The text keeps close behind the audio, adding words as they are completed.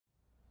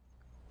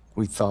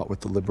We thought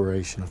with the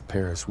liberation of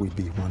Paris, we'd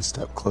be one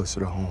step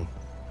closer to home.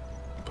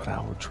 But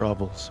our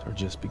troubles are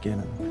just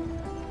beginning.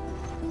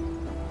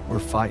 We're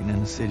fighting in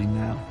the city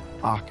now,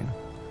 Aachen.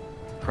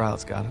 The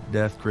crowd's got a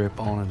death grip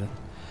on it, and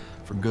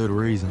for good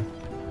reason.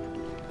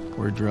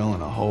 We're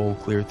drilling a hole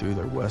clear through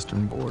their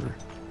western border.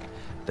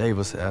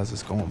 Davis has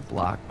us going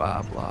block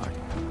by block,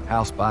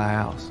 house by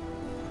house.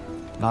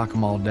 Knock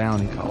 'em all down,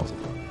 he calls it.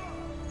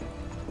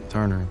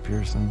 Turner and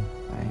Pierson,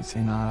 I ain't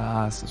seen eye to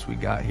eye since we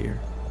got here.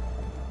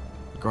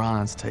 The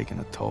grind's taking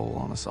a toll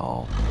on us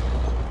all.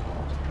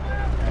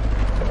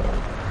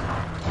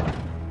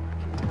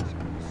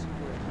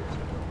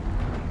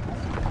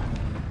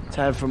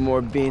 Time for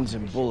more beans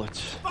and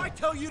bullets. If I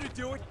tell you to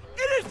do it,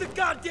 it is the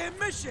goddamn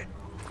mission!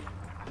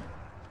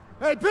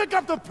 Hey, pick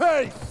up the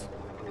pace!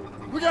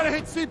 We gotta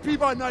hit CP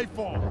by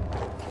nightfall.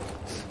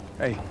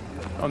 Hey,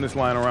 on this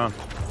lying around.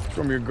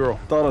 From your girl.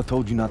 Thought I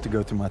told you not to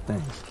go through my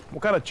things.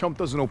 What kind of chump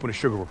doesn't open a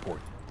sugar report?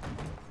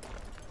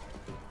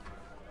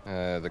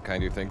 The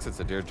kind who thinks it's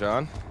a Dear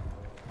John.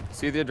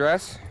 See the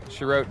address?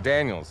 She wrote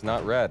Daniels,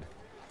 not Red.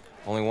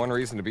 Only one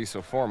reason to be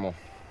so formal.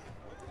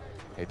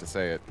 Hate to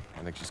say it,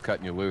 I think she's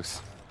cutting you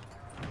loose.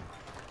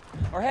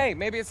 Or hey,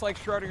 maybe it's like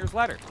Schrodinger's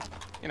letter.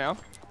 You know,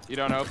 you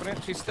don't open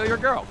it, she's still your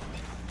girl.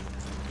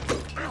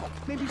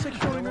 Maybe it's like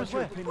Schrodinger's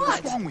letter.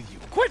 What's wrong with you?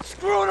 Quit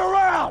screwing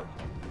around!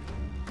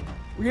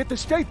 We hit the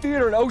State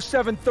Theater at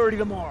 07:30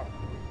 tomorrow.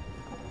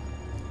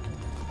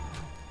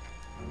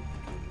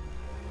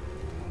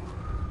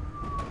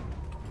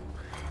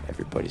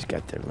 Everybody's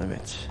got their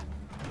limits.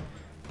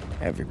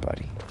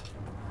 Everybody.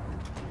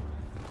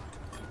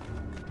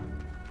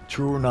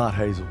 True or not,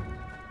 Hazel,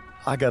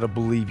 I gotta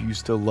believe you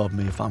still love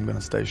me if I'm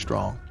gonna stay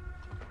strong.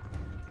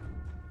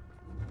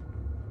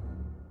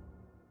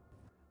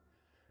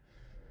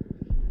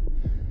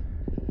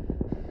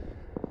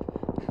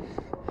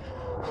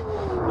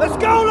 Let's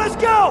go, let's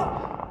go!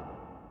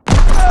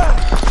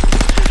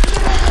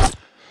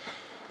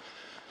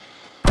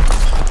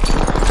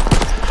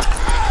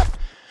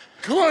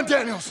 Come on,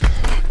 Daniels!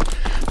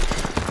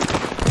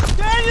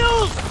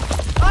 Daniels!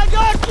 I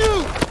got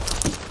you!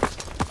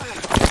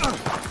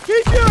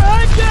 Keep your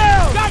head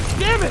down! God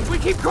damn it! We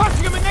keep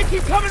crushing them and they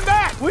keep coming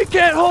back! We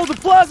can't hold the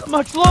plaza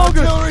much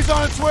longer! Artillery's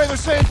on its way, they're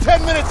saying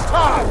 10 minutes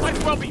time! Might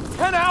as well be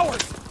 10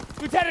 hours!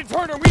 Lieutenant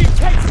Turner, we need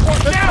tank support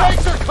The now!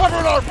 tanks are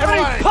covering our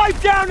Everybody flank!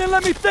 pipe down and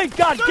let me think,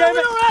 goddammit!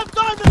 We don't have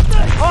time to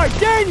think! Alright,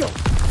 Daniel!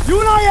 You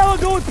and Aiello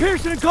go with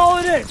Pierson and call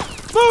it in!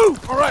 Move!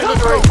 Alright,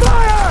 let's Covering go!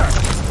 fire!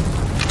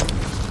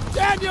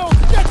 Daniel,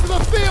 get to the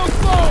field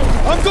slow!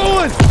 I'm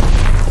going!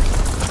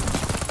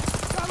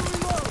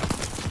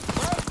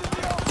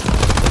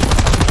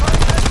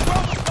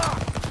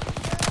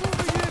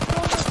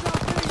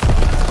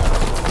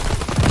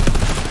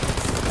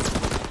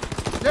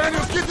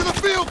 Daniels, get to the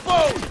field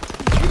foe!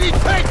 We need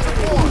tank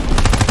support!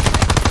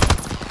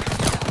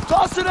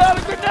 Toss it out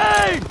a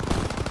grenade!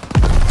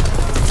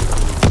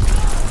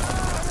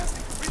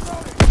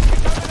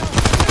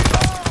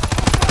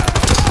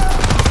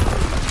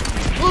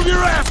 Move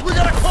your ass! We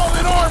gotta call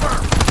in armor!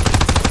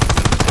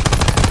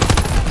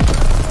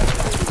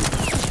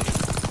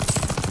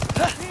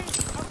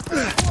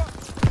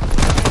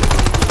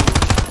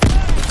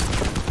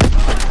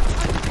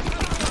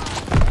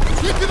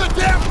 Get to the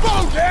damn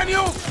foe,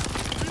 Daniel!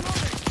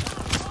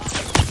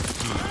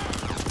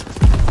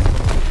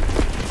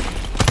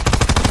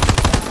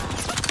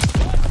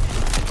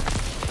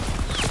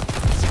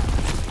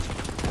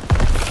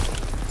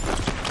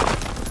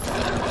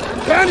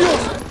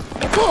 Daniels!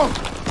 Come!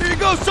 Here you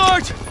go,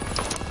 Sarge!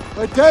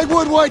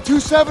 Dagwood White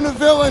 27 to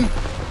Villain.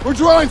 We're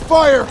drawing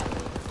fire.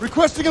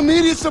 Requesting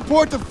immediate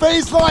support to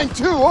phase line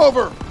 2,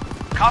 over.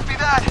 Copy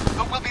that,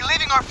 but we'll be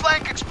leaving our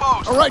flank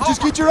exposed. All right,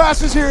 just get your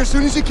asses here as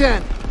soon as you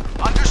can.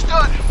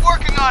 Understood.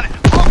 Working on it.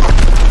 Over.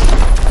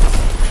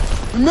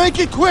 And make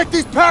it quick,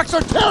 these packs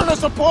are tearing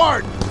us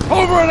apart.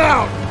 Over and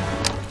out.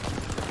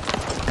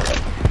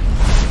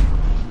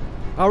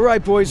 All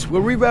right, boys,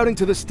 we're rerouting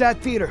to the Stat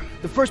Theater.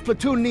 The first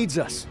platoon needs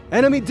us.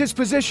 Enemy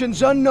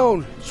dispositions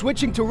unknown.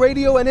 Switching to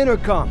radio and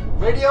intercom.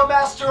 Radio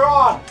master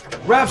on!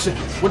 Rabson,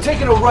 we're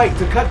taking a right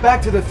to cut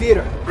back to the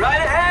theater. Right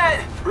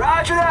ahead!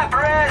 Roger that,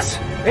 Perez!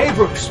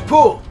 Abrams,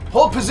 Poole,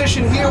 hold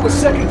position here with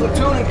 2nd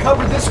Platoon and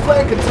cover this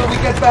flank until we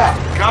get back.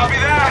 Copy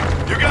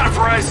that! You got it,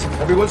 Perez!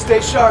 Everyone stay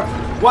sharp.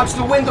 Watch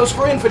the windows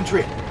for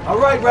infantry. All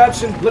right,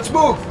 Rabson, let's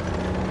move.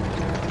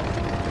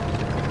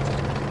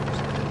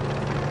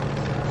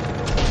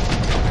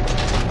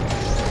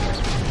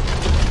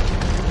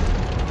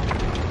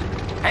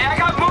 Hey, I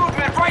got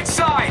movement right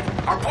side!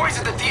 Our boys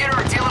at the theater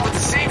are dealing with the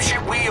same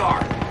shit we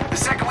are. The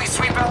second we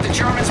sweep out the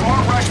Germans, more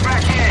rush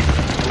back in.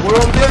 We're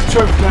on their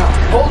turf now.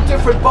 Whole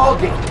different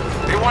ballgame.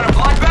 They want a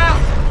bloodbath?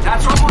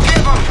 That's what we'll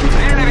give them.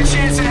 They don't have a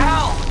chance in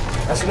hell.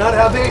 That's not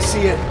how they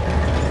see it.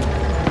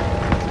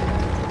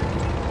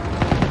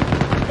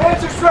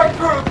 Panzer strike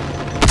group!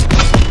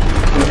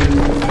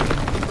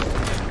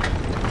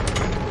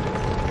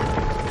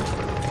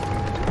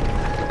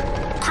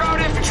 Crowd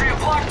infantry are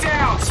blocked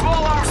down.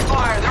 Small arms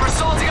fire. They're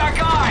assaulting our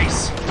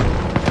guys.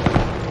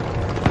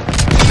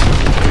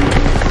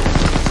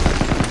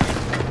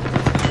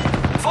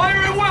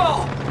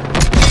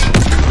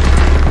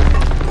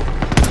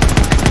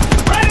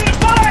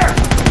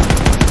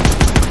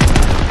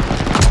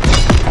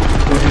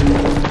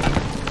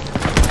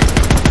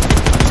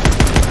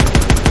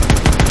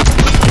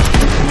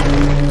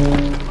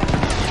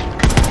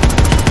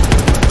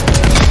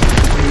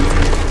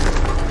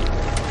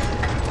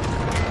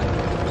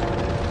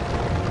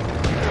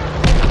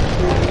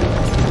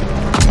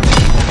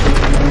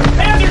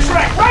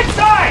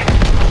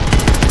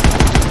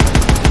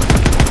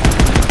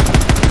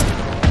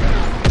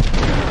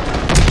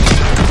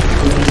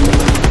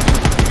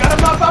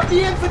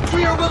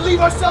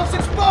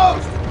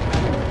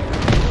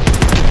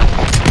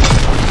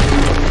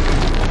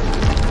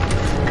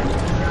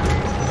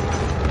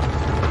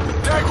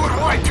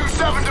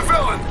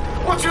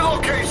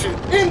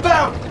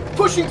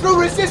 Pushing through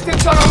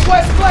resistance on our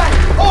west flank!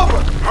 Over!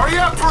 Hurry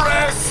up,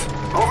 Perez!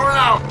 Over and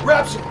out!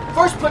 Rabson,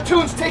 first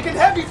platoon's taking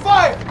heavy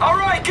fire!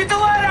 Alright, get the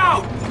lead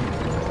out!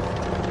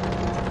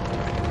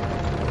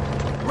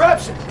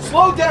 Rabson,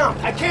 slow down!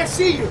 I can't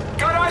see you!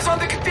 Got eyes on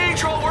the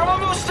cathedral, we're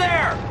almost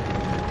there!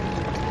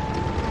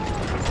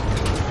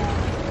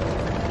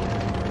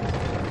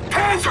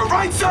 Panzer,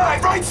 right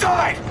side, right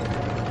side!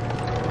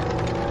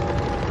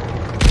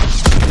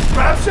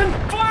 Rabson?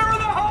 Fire in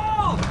the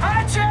hole!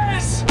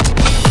 Hatches!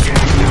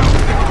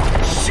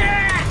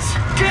 Shit!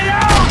 Get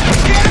out!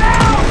 Get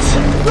out!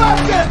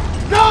 Rabson!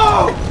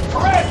 No!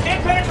 Perez,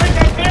 can't penetrate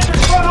that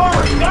Panzer's front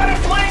armor. You gotta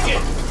flank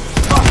it.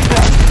 Copy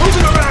that.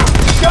 Moving around.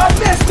 God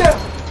missed him!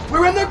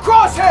 We're in their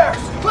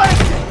crosshairs!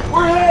 Flanked it!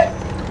 We're hit!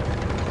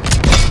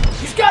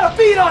 He's got a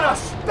bead on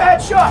us!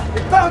 Bad shot!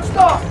 It bounced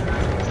off!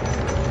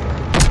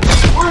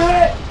 We're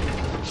hit!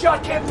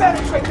 Shot can't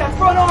penetrate that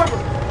front armor!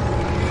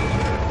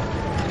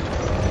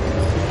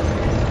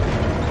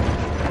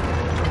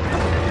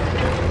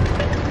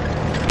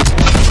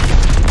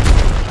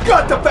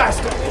 Got the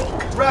bastard!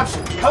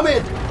 Rabson, come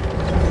in!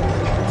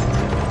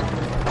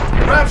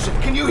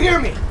 Rabson, can you hear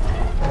me?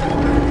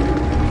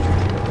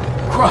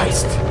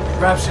 Christ!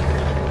 Rabson,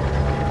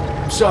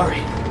 I'm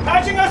sorry.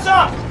 Patching us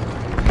up!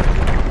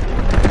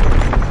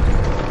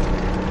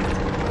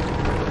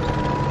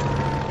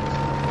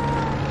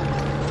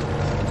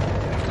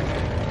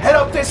 Head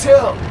up this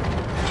hill!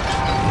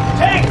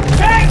 Tank!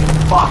 Tank!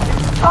 Fuck!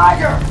 It's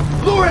Tiger!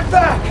 Lure it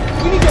back!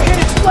 We need to hit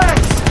its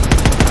flanks!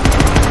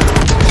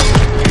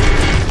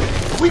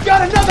 We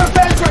got another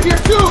Panzer here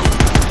too!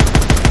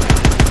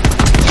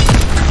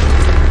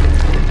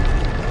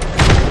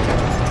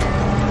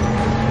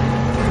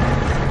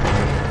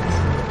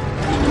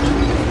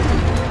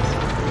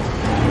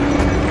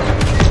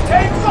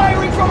 Tank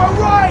firing from our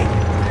right!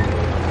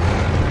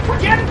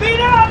 We're getting beat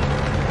up!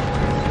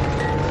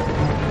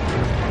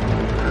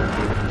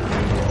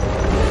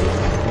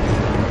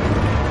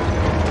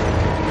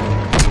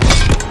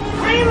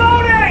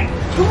 Reloading!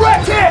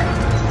 Direct hit!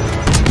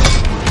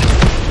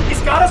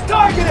 He's got us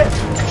targeted!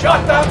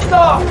 Shot bounced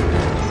off!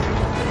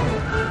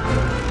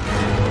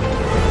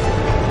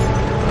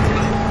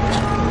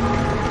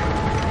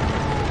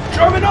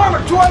 German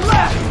armor to our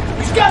left!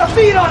 He's got a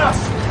bead on us!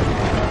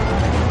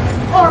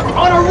 Armor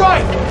on our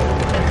right!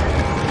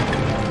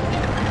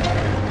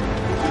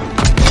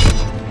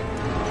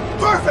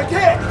 Perfect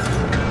hit!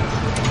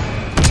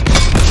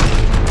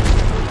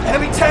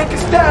 Enemy tank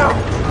is down!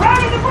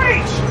 Right in the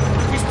breach!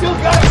 We still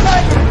got a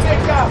sniper to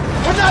take out!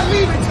 We're not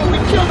leaving till we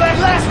kill that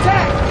last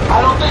tank!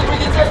 I don't think we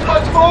can take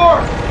much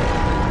more!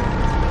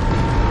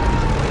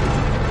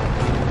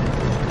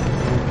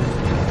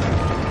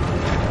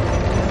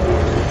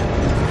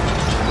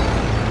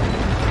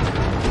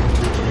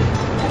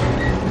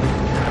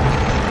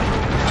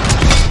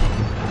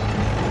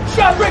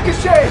 Shot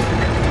ricochet!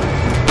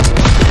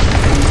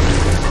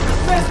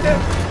 Missed him!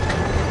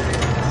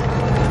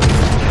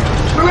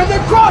 We're in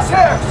their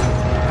crosshairs!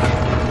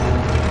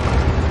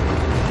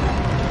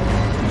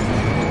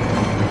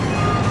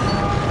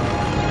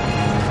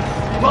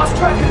 Lost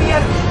track of the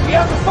enemy. We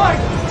have to find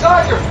him.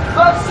 Tiger,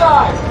 left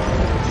side.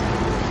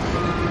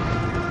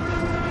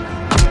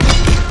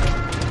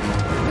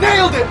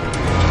 Nailed him.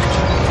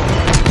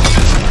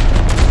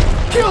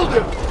 Killed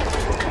him.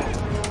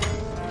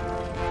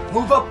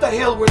 Move up the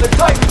hill where the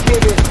Tiger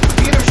came in.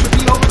 Peter should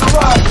be over the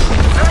rise.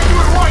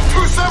 Dagwood White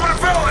 27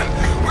 villain!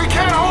 We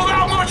can't hold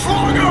out much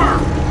longer!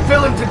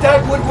 Villain to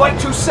Dagwood White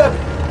 27.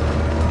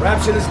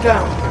 Rabson is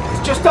down.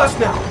 It's just us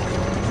now.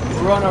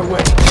 We're on our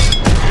way.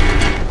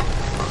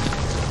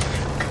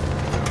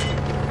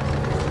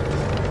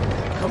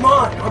 Come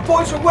on, our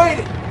boys are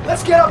waiting.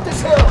 Let's get up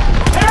this hill.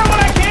 Tear what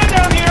I can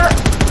down here!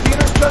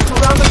 Peter's just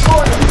around the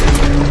corner.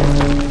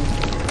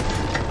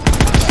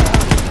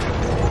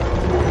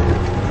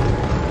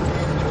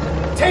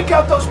 Take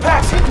out those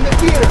packs hitting the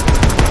theater.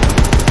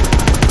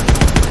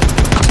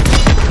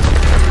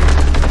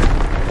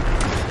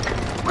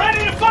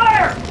 Ready to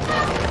fire!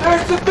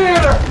 There's the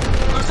theater.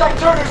 Looks like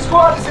Turner's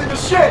squad is in the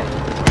shit.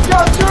 We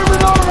got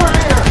German over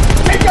here.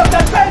 Take out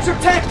that Panzer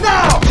tank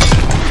now.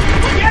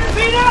 We're getting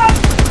beat up!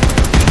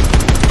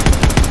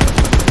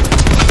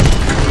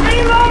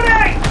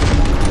 Reloading!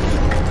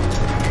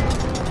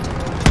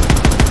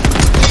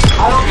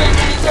 I don't think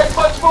we can take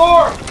much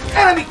more.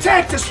 Enemy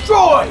tank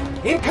destroyed.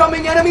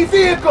 Incoming enemy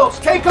vehicles.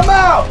 Take them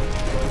out.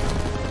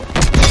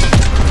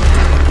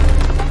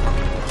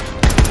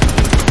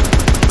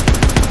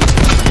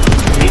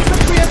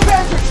 Infantry and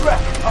Panzer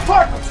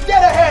apartments,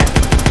 get ahead.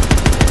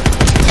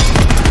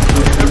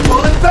 They're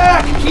pulling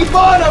back. Keep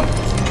on them.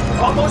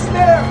 Almost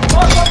there.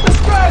 Mark up the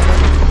strike.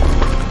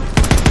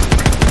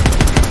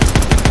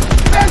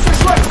 Panzer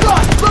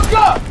front. Look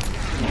up.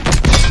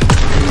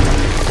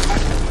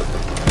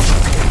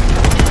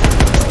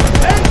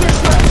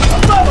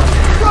 Above us!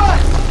 Run!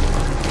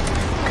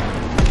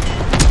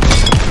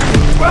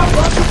 Ground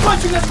blocks are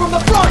punching us from the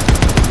front!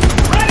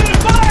 Ready to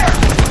fire!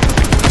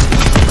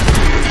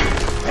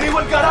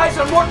 Anyone got eyes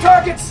on more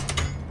targets?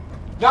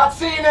 Not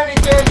seeing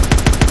anything.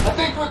 I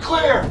think we're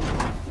clear.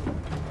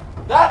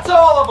 That's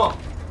all of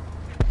them!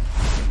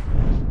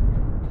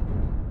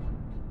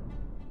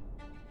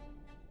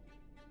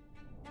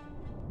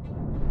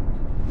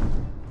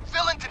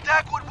 Villain to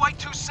Dagwood White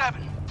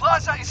 27.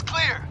 Plaza is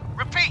clear.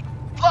 Repeat,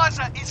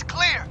 Plaza is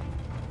clear.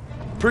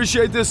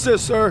 Appreciate the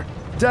assist, sir.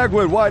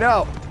 Dagwood, wide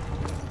out.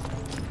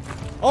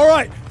 All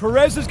right,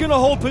 Perez is gonna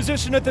hold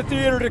position at the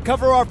theater to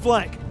cover our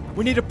flank.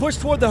 We need to push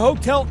toward the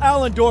Hotel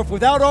Allendorf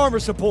without armor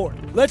support.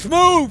 Let's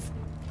move!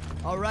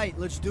 All right,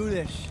 let's do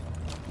this.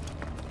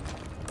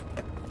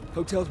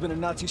 Hotel's been a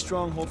Nazi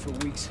stronghold for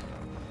weeks.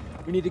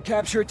 We need to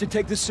capture it to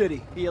take the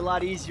city. Be a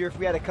lot easier if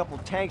we had a couple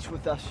tanks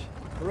with us.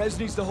 Perez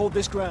needs to hold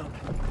this ground.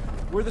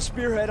 We're the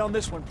spearhead on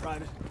this one,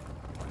 Private.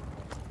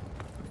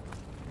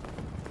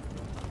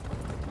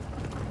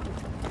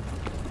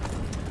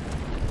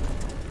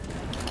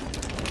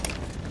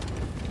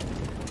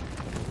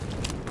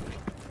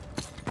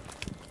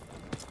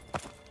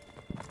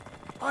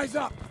 Eyes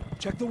up!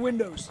 Check the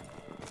windows.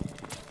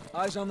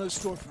 Eyes on those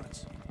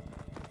storefronts.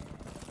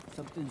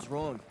 Something's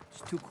wrong.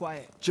 It's too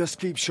quiet. Just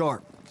keep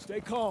sharp. Stay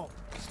calm.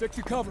 Stick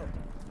to cover.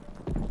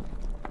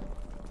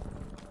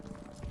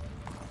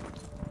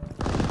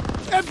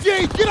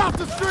 MG, get off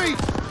the street!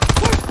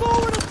 Push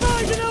forward and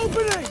find an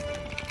opening!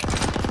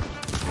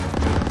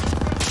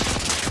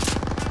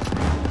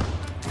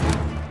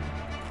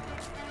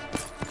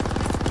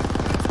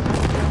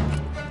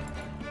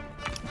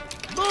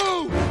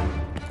 Move!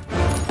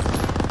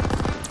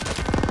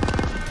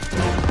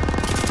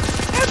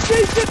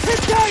 MG's just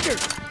hit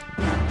daggers!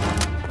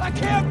 I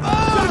can't move!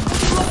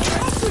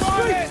 Off the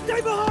street!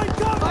 Stay behind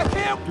cover! I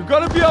can't... You're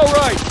gonna be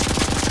alright!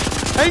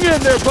 Hang in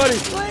there, buddy!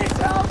 Please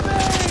help me!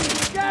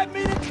 Get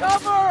me to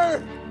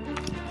cover!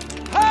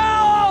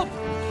 Help!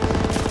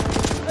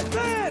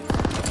 Advance!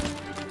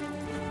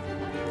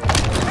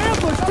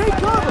 Ambush, take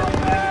cover!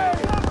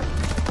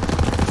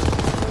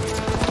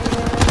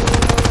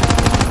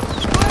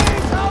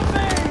 Please help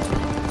me!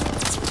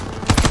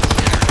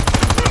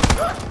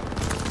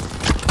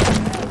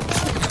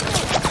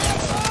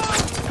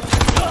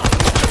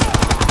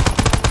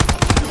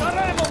 Got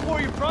ammo for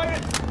you,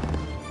 Private!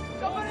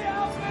 Somebody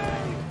help me!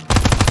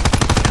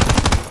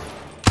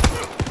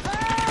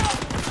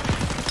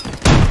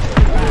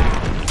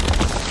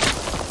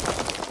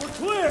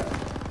 Clear!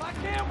 I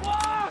can't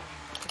walk!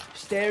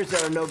 Stairs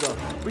are a no-go.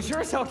 We sure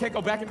as hell can't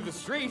go back into the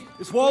street.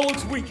 This wall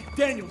looks weak.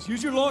 Daniels,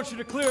 use your launcher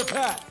to clear a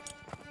path.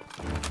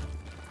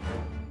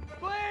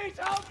 Please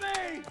help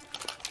me!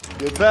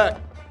 Get back.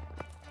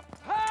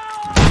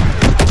 Help!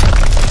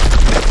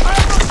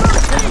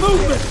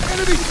 Movement!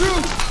 Enemy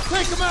troops!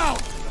 Take them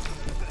out!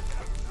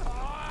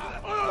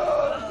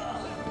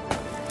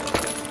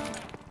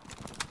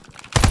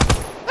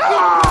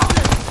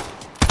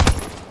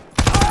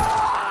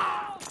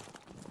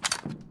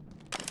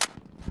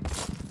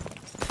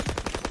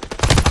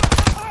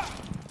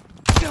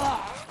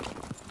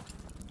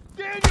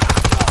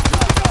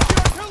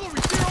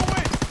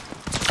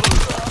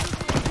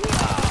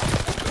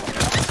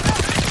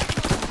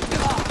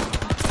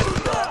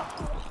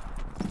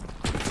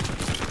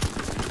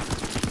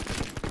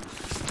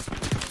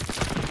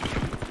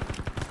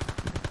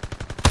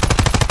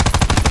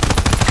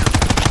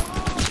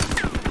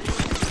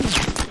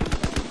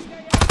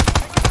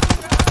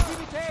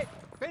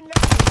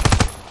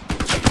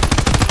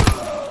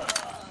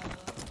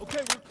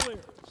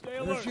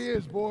 There she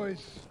is, boys.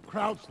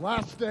 Kraut's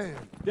last stand.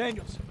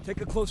 Daniels,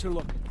 take a closer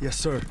look. Yes,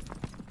 sir.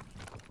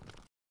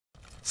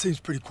 Seems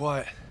pretty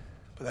quiet,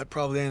 but that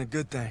probably ain't a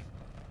good thing.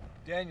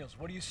 Daniels,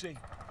 what do you see?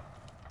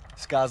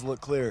 Skies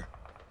look clear.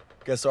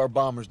 Guess our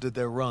bombers did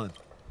their run.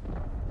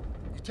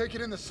 You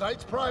taking in the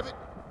sights, Private?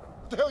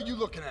 What the hell are you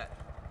looking at?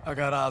 I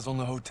got eyes on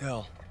the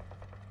hotel.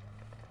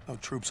 No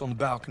troops on the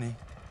balcony.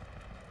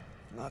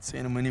 Not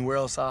seeing them anywhere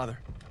else either.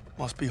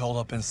 Must be holed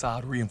up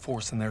inside,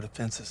 reinforcing their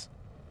defenses.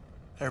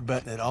 They're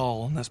betting it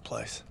all on this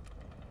place.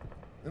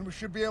 Then we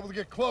should be able to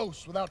get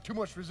close without too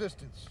much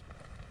resistance.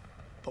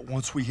 But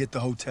once we hit the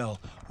hotel,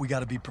 we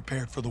gotta be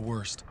prepared for the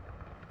worst.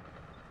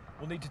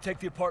 We'll need to take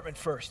the apartment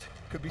first.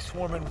 Could be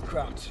swarming with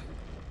Krauts.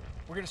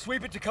 We're gonna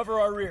sweep it to cover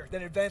our rear,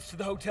 then advance to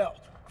the hotel.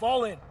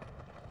 Fall in.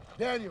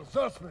 Daniel,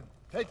 Zussman,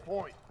 take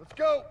point. Let's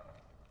go!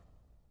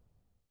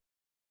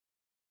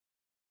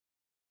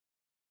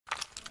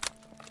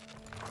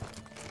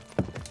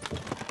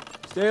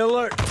 Stay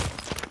alert.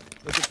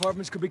 Those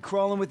apartments could be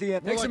crawling with the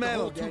enemy. Take some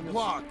ammo, Daniel.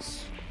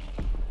 Blocks.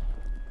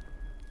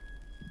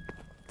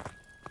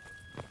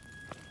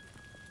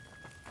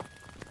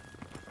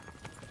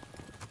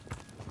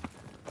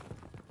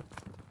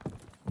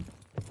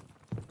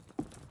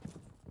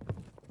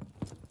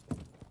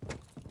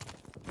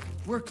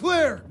 We're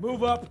clear!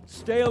 Move up,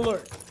 stay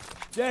alert.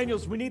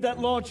 Daniels, we need that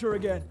launcher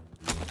again.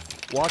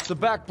 Watch the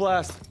back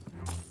blast.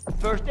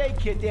 First aid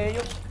kit,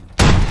 Daniels.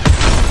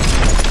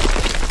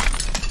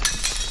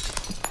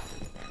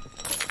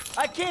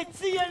 I can't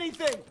see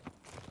anything!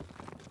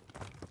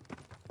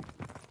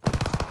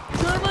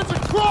 Germans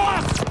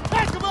across!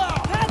 Take them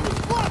out! Path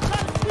is blocked!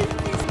 Try to sweep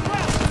these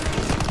crowds!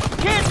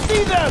 Can't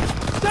see them!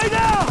 Stay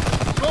down!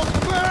 Go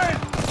clear it!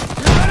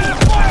 Get ready to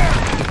fire!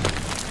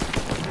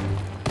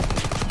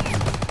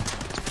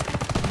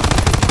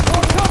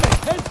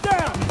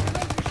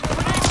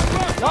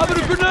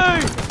 Lobbing a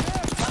grenade!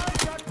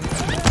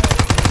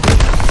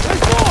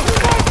 Let's go!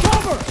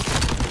 Cover!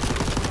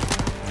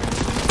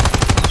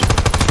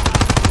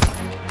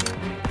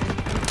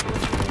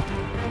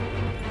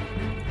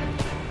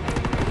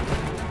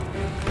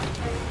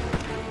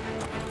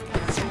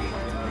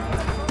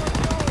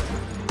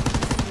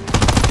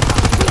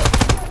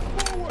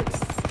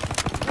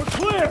 We're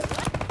clear!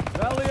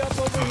 Rally up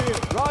over here.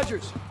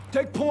 Rogers,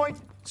 take point.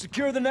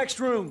 Secure the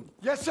next room.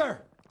 Yes, sir.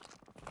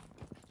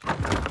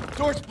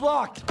 Door's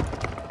blocked.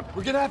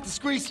 We're gonna have to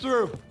squeeze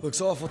through.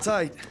 Looks awful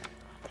tight.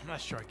 I'm not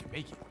sure I can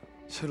make it.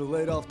 Should have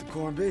laid off the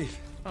corned beef.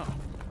 Oh,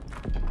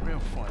 real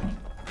funny.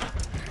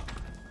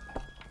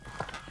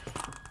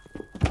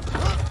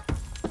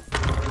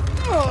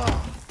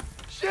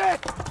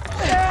 Shit!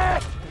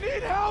 Shit!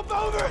 Need help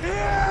over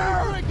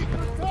here!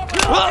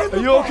 Are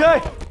you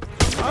okay?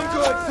 I'm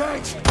good,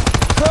 thanks.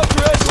 Cops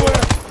are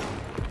everywhere.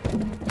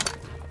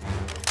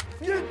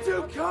 You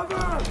two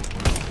cover!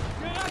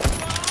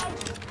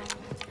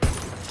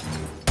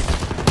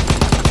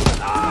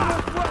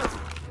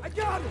 I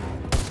got it!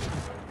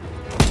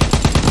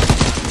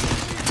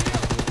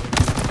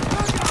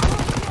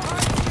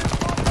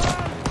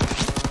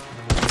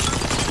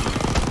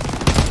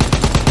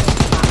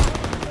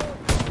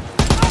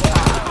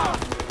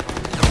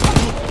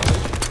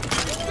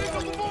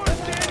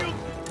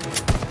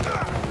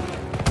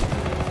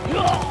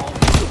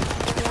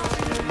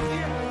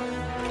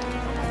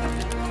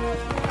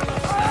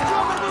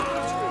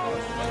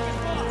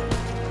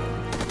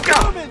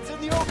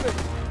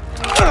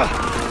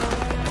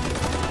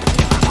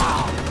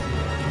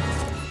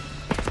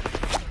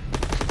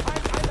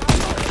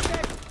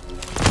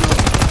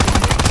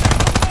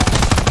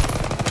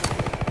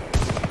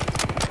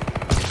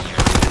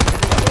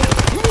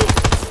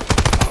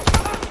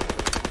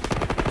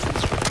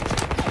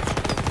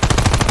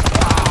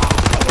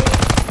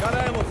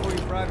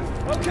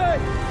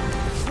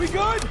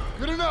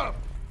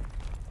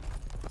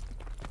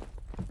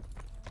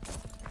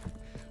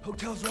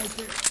 Hotel's right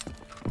there.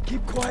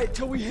 Keep quiet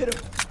till we hit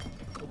him.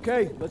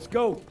 Okay, let's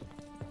go.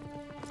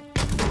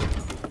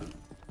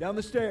 Down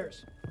the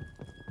stairs.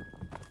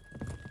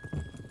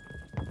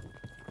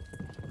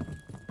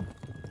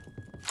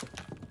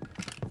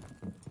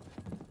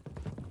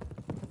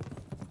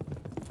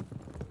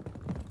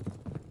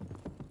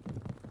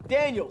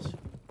 Daniels,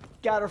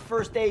 got our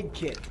first aid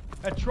kit.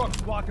 That truck's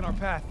blocking our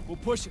path. We'll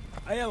push it.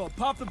 Aiello,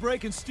 pop the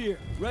brake and steer.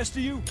 Rest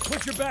of you,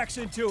 put your backs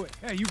into it.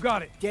 Hey, you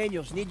got it.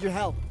 Daniels, need your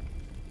help.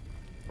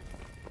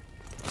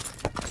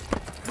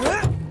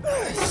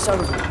 Son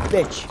of a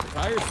bitch.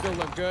 Tires still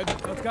look good.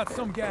 Well, it's got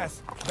some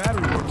gas.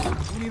 Battery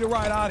works. We need a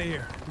ride out of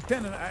here.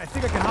 Lieutenant, I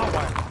think I can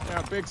hotwire.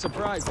 Yeah, big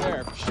surprise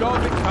there.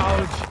 Shove it,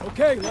 college.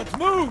 Okay, let's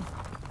move!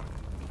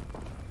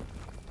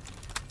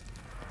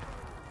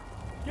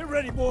 Get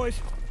ready,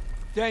 boys.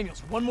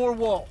 Daniels, one more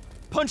wall.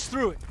 Punch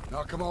through it.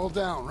 Knock them all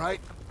down,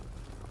 right?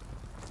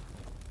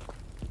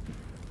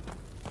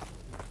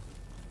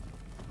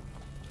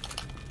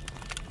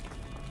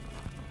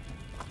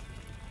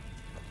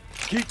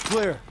 Keep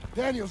clear.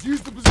 Daniels,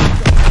 use the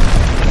position.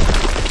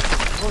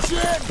 Push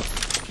in!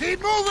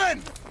 Keep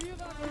moving!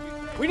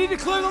 We need to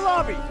clear the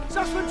lobby.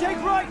 Sussman, take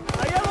right.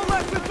 Aiello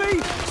left with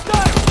me.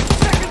 Stiles,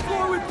 second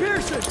floor with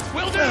Pierson.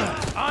 Will do.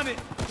 On it.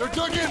 They're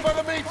dug in by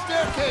the main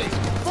staircase.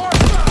 Far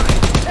side!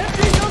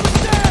 MP's on the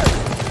stairs.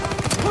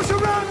 Push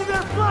around to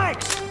their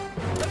flanks.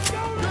 Let's go!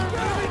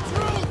 Enemy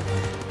troop!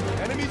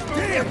 Enemies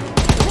moving! Damn!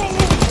 We're all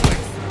over the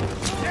place.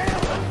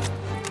 Damn!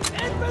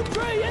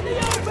 Infantry in the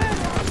open.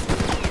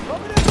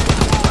 Over there.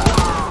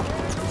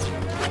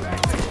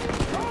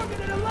 Target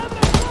at 11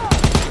 o'clock.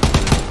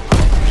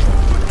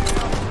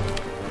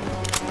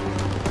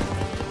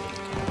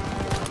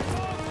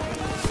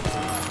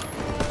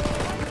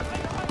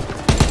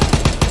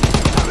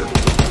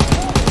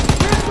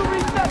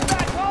 Reach that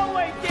back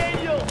hallway,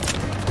 Daniel.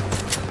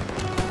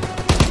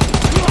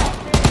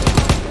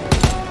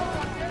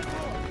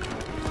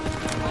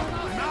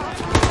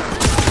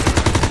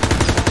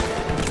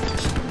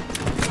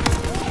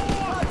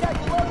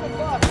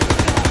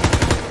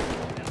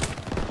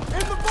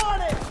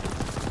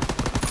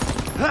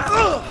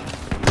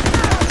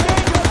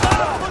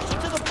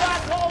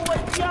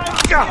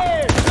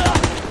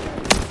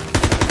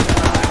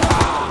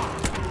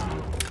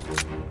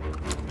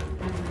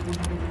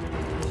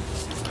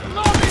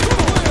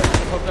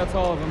 Hope that's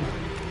all of them.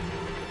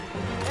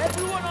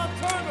 Everyone on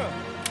Turner!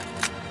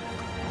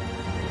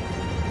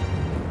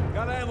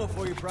 Got ammo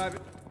for you,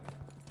 Private.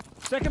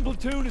 Second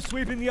platoon is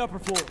sweeping the upper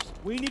floors.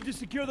 We need to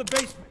secure the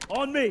basement.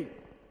 On me!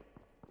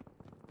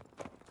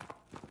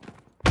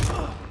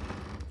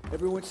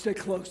 Everyone stay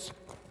close.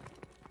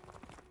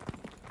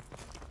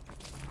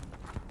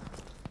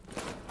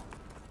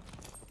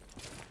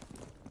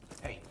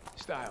 Hey,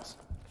 Stiles.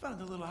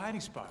 Found a little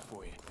hiding spot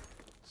for you.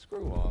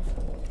 Screw off.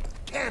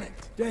 Can it!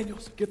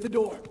 Daniels, get the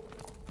door.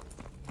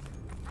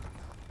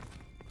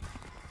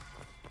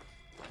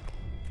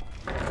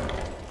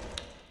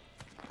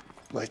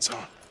 Lights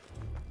on.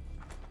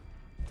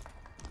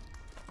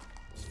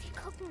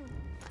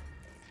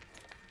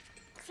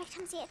 Vielleicht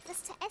haben sie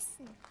etwas zu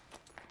essen.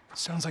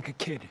 Sounds like a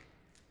kid.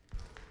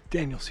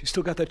 Daniels, you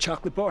still got that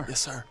chocolate bar? Yes,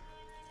 sir.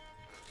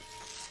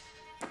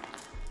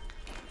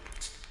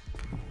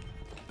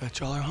 Bet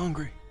y'all are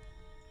hungry.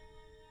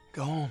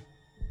 Go home.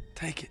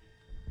 Take it.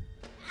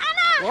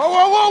 Anna! Whoa,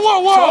 whoa, whoa, whoa,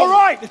 whoa! It's all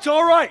right! It's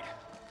all right!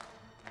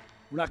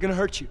 We're not gonna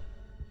hurt you.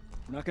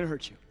 We're not gonna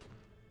hurt you.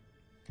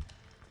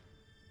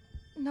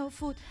 No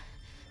food.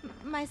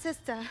 My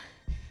sister.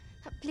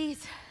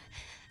 Please.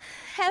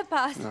 Help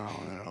us.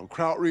 No.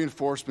 Kraut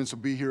reinforcements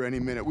will be here any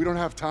minute. We don't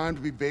have time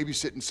to be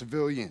babysitting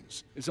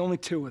civilians. There's only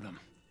 2 of them.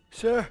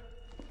 Sir,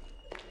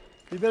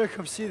 you better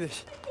come see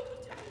this.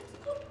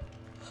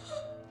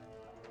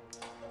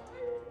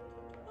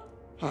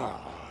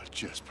 Oh,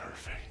 just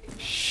perfect.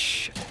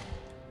 Shit.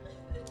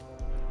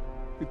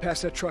 We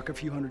passed that truck a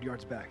few hundred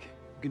yards back.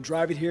 We can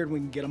drive it here and we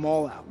can get them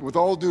all out. With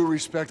all due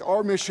respect,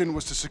 our mission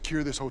was to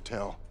secure this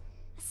hotel.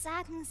 Was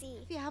sagen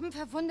Sie? Wir haben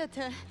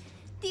Verwundete.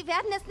 Die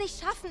werden es nicht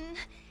schaffen.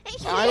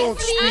 Ich I will don't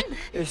speak. fliehen.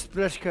 Ich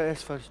spreche kein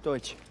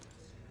Deutsch.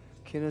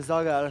 Keine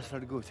Sorge, alles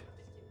wird gut.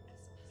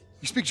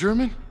 You speak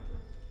German?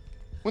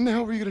 When the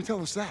hell were you gonna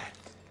tell us that?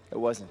 It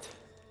wasn't.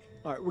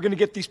 All right, we're gonna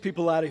get these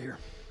people out of here.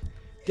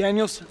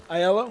 Daniels,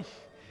 Aiello,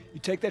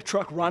 you take that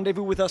truck,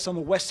 rendezvous with us on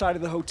the west side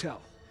of the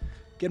hotel.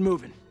 Get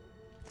moving.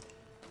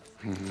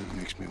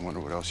 Makes me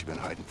wonder what else you've been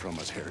hiding from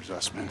us, Herr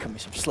Zussman. Cut me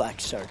some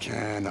slack, Sergeant.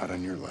 Yeah, not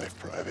on your life,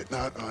 Private.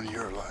 Not on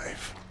your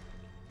life.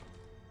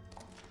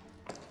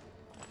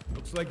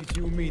 Looks like it's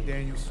you and me,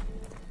 Daniels.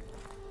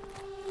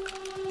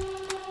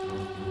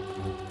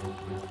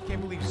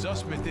 Can't believe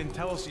Zussman didn't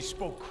tell us he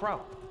spoke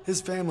Kraut. His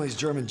family's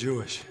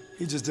German-Jewish.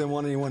 He just didn't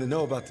want anyone to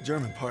know about the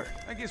German part.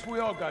 I guess we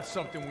all got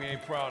something we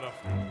ain't proud of.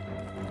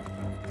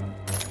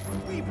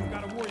 We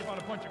gotta worry about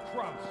a bunch of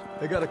Krauts.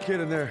 They got a kid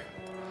in there.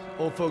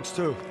 Old folks,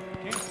 too.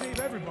 Can't save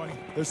everybody.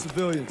 They're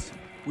civilians.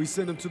 We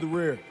send them to the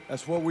rear.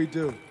 That's what we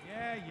do.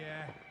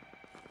 Yeah.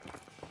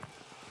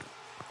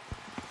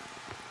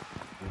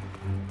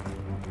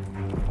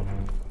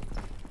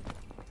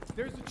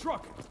 There's the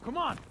truck. Come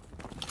on.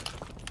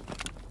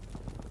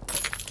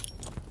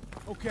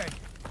 Okay,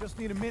 just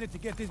need a minute to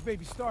get this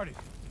baby started.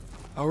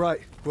 All right,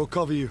 we'll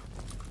cover you.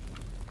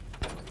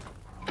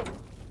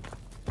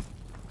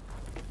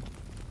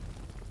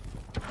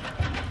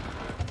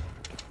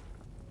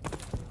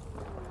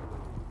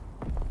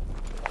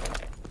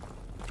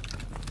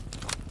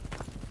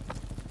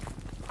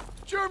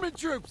 German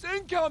troops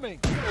incoming!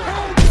 Crowds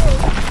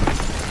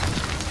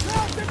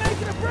are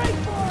making a break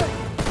for it!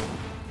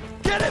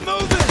 Get it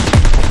moving!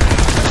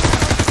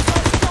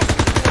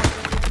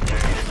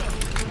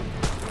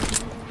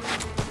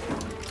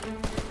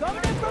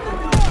 Coming in from the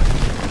north!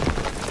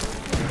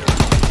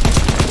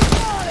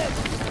 Got it!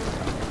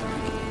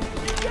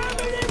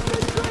 German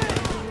infantry!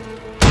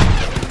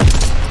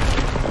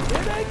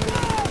 Here they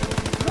come!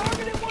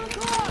 Target at 1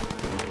 o'clock!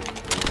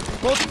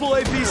 Multiple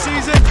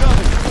APCs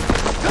incoming!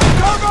 Take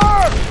cover!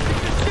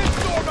 It's a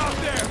shitstorm out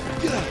there!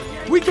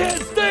 We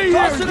can't stay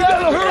here! You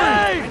gotta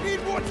hurry! I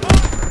need more time!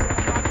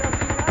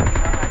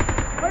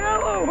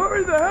 Aiello,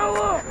 hurry the hell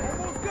up!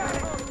 Almost got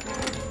it!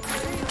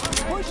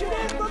 Push it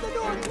in from the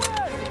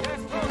northwest!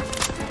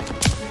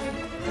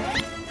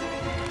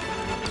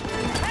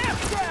 Half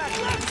track!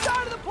 Left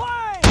side of the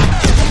plane!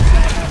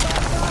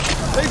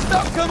 They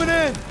stopped coming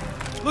in!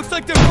 Looks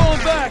like they're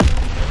falling back!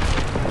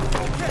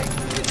 Okay,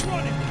 it's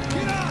running!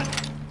 Get on!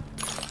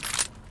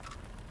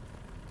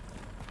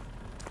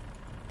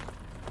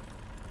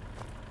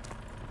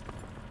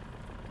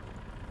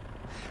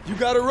 You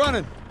got it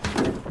running!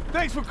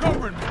 Thanks for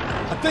covering me!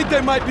 I think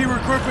they might be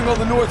regrouping on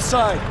the north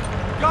side.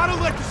 Gotta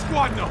let the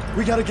squad know!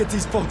 We gotta get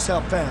these folks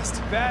out fast.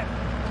 That,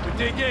 to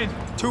dig in.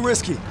 Too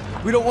risky.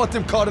 We don't want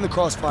them caught in the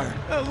crossfire.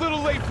 A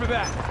little late for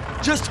that.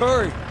 Just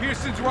hurry.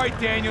 Pearson's right,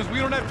 Daniels. We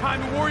don't have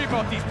time to worry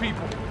about these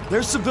people.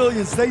 They're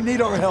civilians. They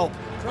need our help.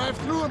 Drive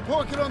through and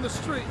park it on the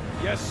street.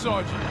 Yes,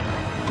 Sergeant.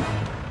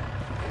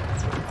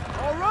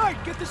 All right,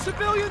 get the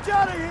civilians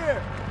out of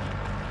here!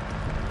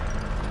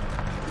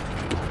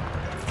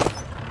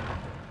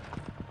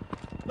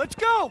 Let's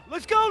go!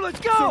 Let's go! Let's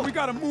go! So we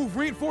gotta move.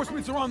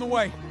 Reinforcements are on the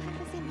way.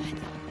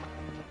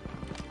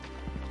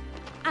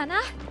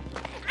 Anna?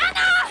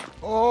 Anna!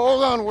 Oh,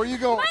 hold on. Where you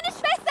going? Meine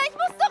Schwester, ich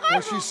muss zurück!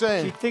 What's she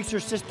saying? She thinks her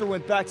sister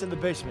went back to the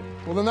basement.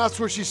 Well, then that's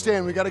where she's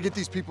staying. We gotta get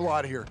these people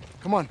out of here.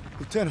 Come on.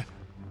 Lieutenant,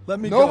 let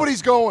me go.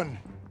 Nobody's going.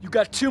 You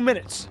got 2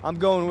 minutes. I'm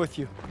going with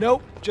you.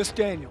 Nope, just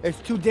Daniel. It's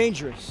too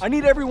dangerous. I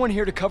need everyone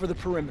here to cover the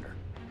perimeter.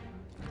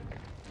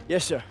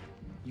 Yes, sir.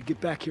 You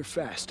get back here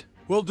fast.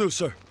 Will do,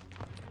 sir.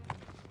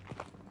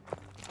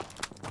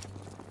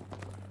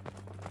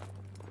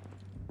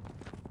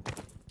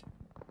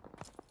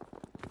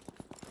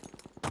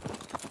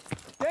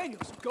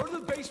 Daniels, go to the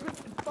basement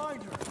and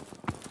find her.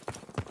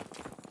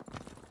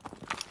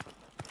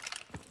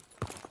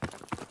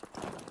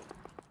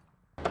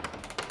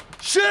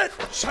 Shit!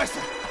 Scheiße!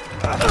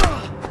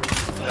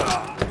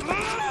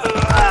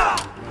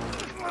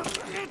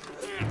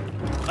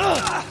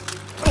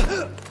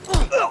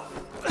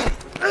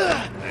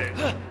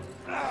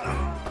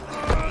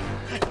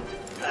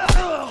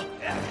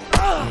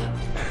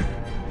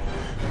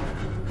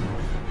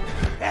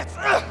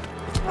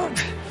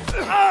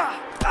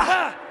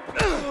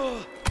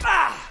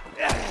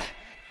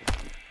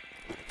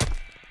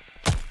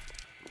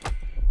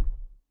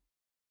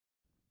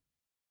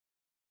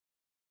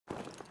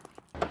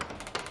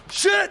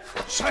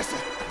 Scheiße!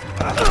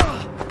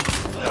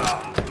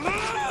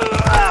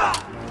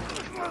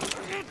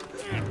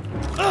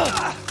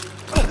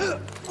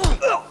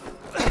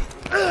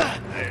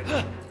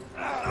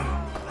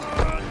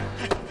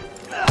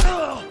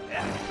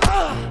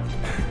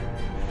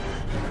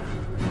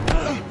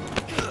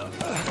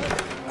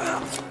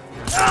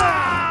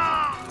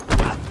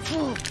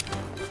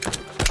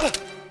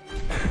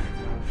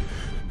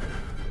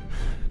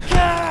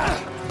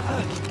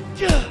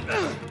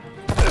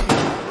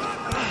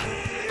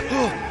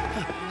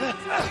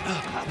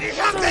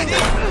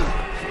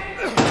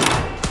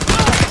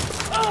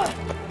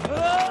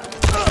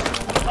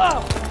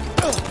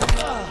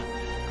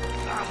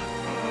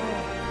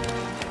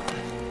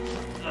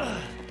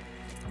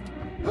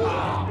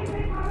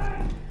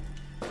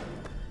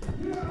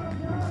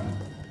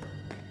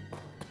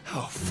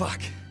 Oh, fuck.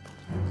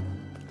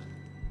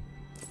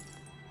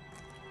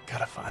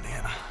 Gotta find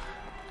Anna.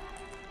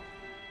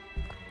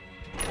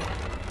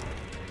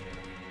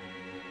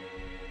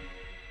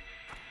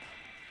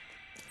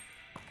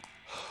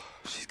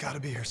 She's gotta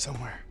be here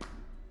somewhere.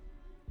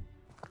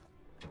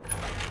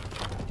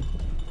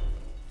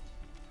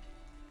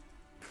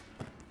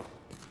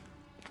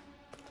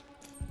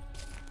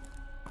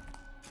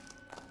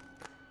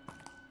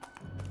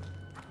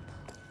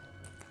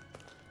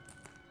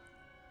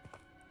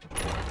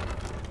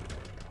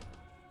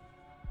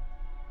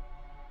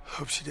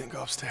 Hope she didn't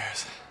go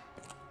upstairs.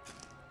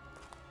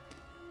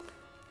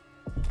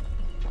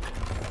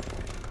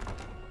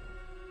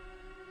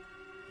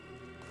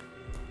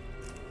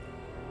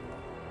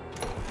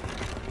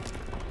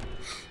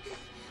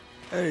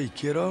 Hey,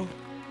 kiddo.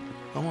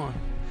 Come on.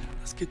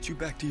 Let's get you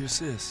back to your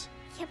sis.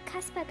 Ich hab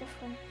Kasper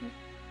gefunden.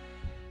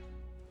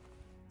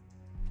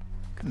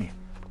 Come here.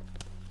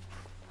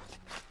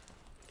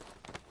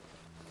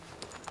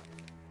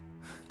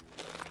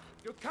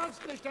 Du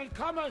kannst nicht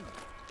entkommen!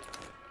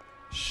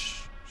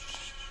 Shh.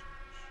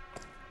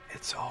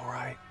 It's all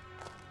right.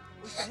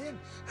 Wo ist er hin?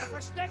 Er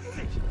versteckt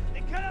sich!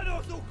 Den Keller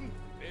durchsuchen!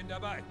 Bin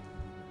dabei.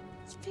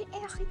 Ich will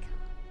Erika.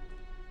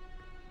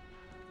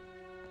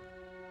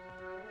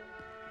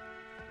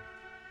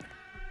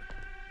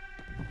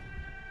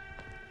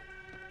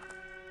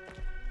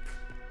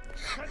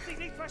 Du kannst dich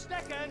nicht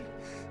verstecken!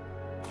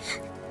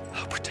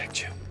 I'll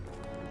protect you.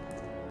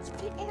 Ich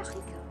will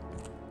Erika.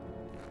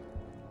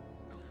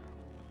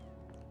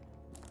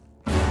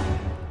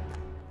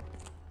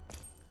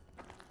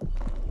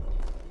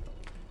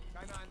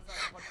 Keine Anzahl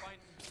von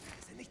Feinden.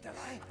 Wir sind nicht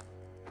dabei.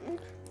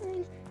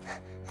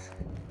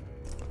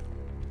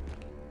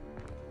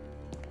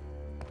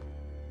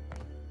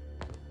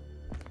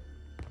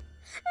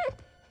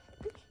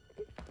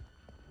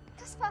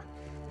 Kasper.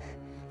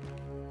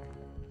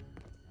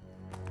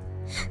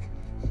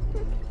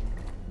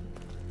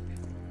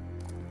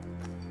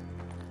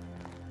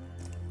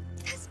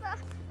 Kasper,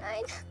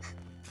 nein.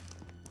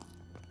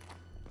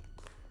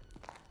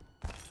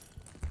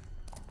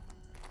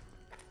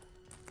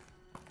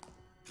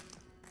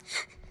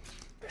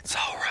 It's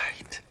all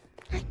right.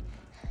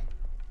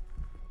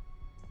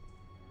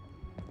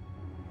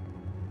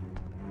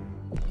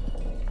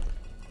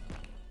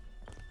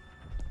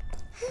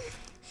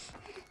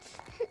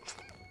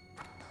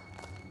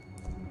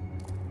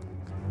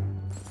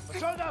 Was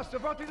soll das?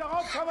 Sofort wieder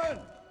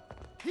raufkommen!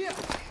 Hier!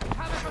 Ich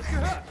habe etwas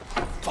gehört!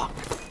 Fuck.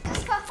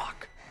 Kasper.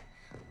 Fuck.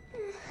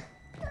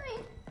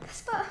 Nein.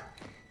 Kasper.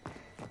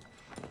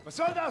 Was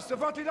soll das?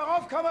 Sofort wieder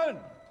raufkommen!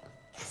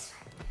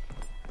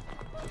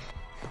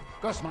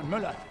 Gossmann,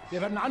 Müller,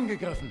 wir werden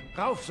angegriffen.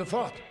 Rauf,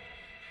 sofort!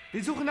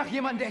 Wir suchen nach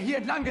jemandem, der hier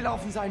entlang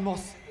gelaufen sein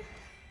muss.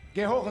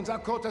 Geh hoch und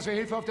sag Kurt, dass wir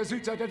Hilfe auf der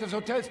Südseite des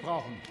Hotels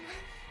brauchen.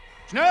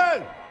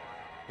 Schnell!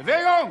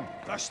 Bewegung!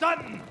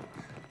 Verstanden!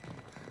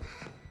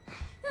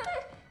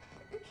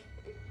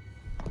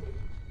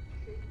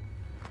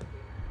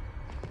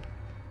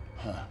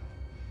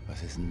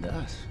 Was ist denn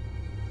das?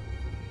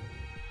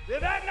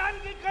 Wir werden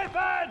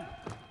angegriffen!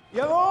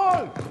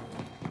 Jawohl!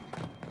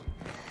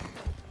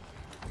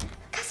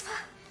 Kasper.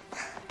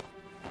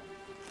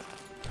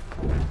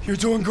 You're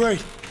doing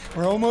great.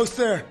 We're almost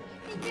there.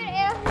 Ich will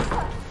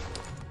Erika.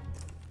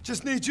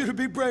 Just need you to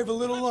be brave a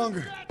little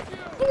longer.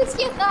 Ich muss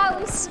hier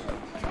raus.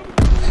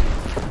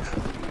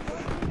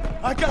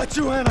 I got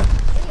you, Anna.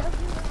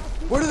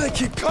 Where do they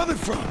keep coming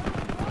from?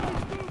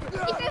 Ich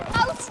will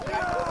raus.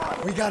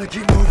 We gotta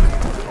keep moving.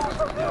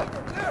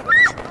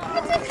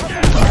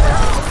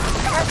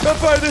 Not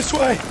by this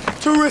way.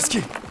 Too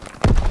risky.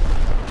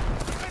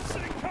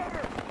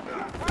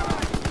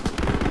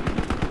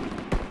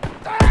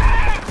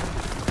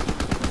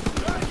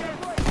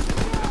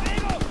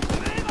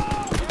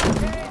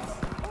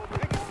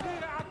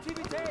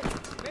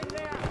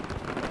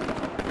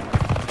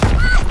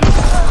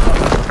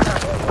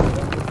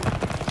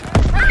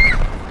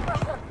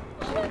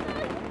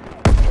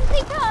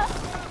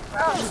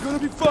 It's gonna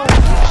be fun.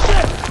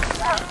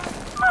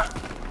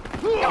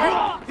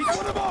 He's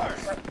one of ours!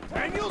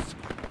 Daniels,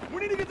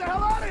 we need to get the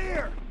hell out of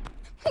here!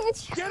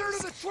 Get her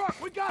to the truck!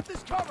 We got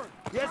this covered!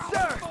 Yes,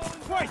 sir!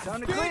 Wait,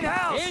 time to clean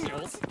house!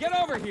 Daniels, get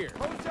over here!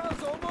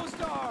 Hotel's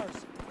almost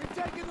ours! We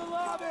taking the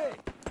lobby!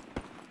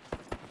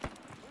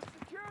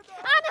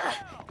 Anna!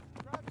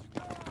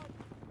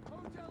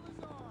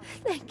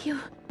 Thank you.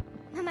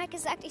 Mama hat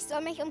gesagt, ich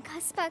soll mich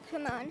Kaspar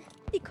kümmern.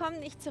 Die kommen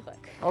nicht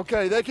zurück.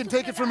 Okay, they can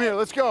take it from here.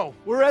 Let's go.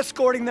 We're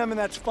escorting them and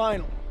that's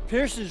final.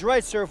 Pierson's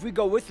right, sir. If we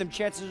go with them,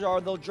 chances are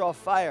they'll draw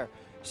fire.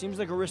 Seems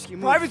like a risky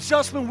move. Private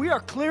Sussman, we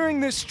are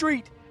clearing this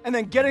street and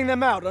then getting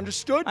them out,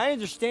 understood? I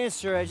understand,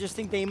 sir. I just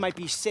think they might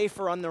be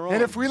safer on their own.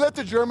 And if we let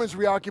the Germans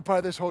reoccupy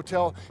this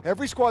hotel,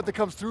 every squad that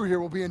comes through here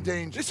will be in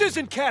danger. This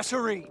isn't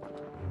Kasserine.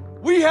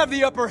 We have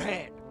the upper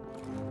hand.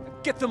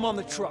 Get them on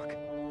the truck.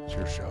 It's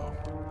your show.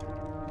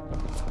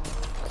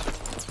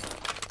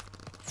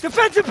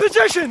 Defensive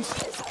positions!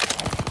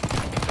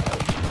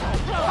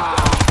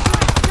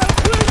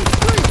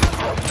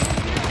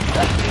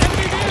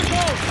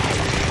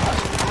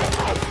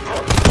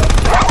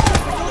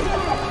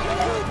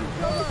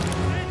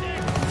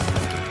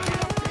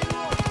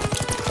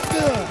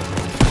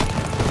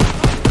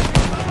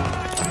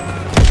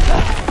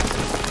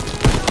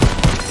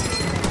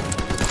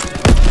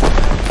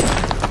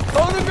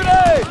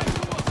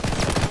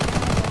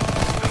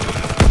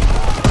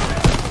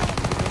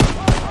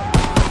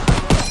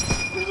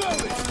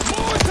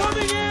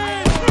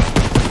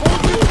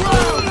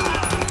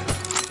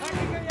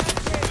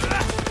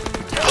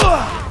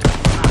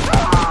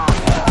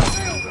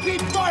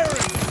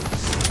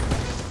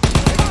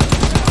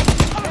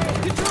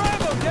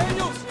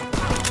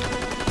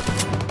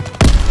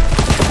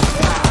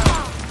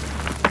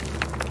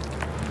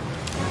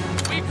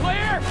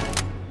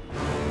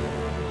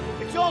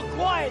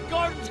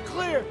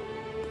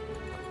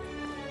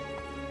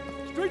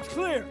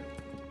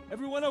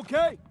 Everyone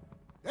okay?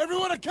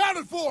 Everyone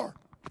accounted for!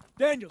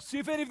 Daniel, see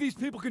if any of these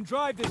people can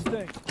drive this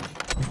thing.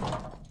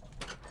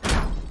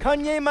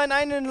 Kann jemand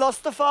einen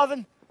Laster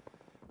fahren?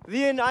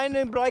 Wir in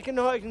einen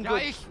Breckenhäusen. Ja,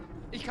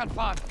 ich kann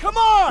fahren. Come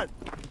on!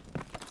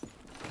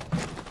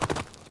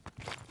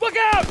 Look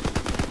out!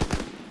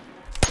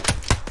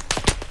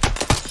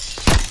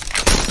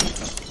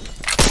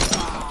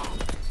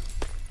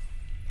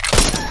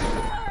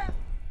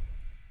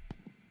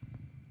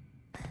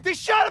 They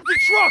shot up the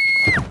truck!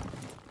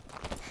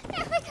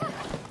 Erika!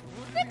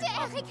 Bitte,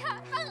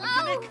 Erika! Hör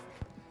auf!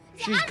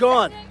 She's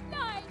gone.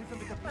 Nein!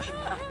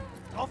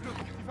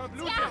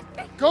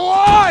 Go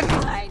on!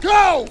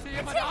 Go!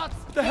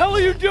 The hell are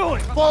you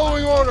doing?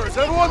 Following orders.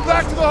 Everyone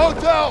back to the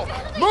hotel!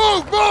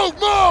 Move, move,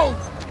 move!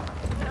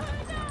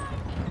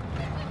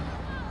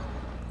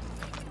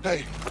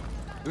 Hey,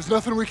 there's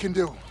nothing we can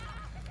do.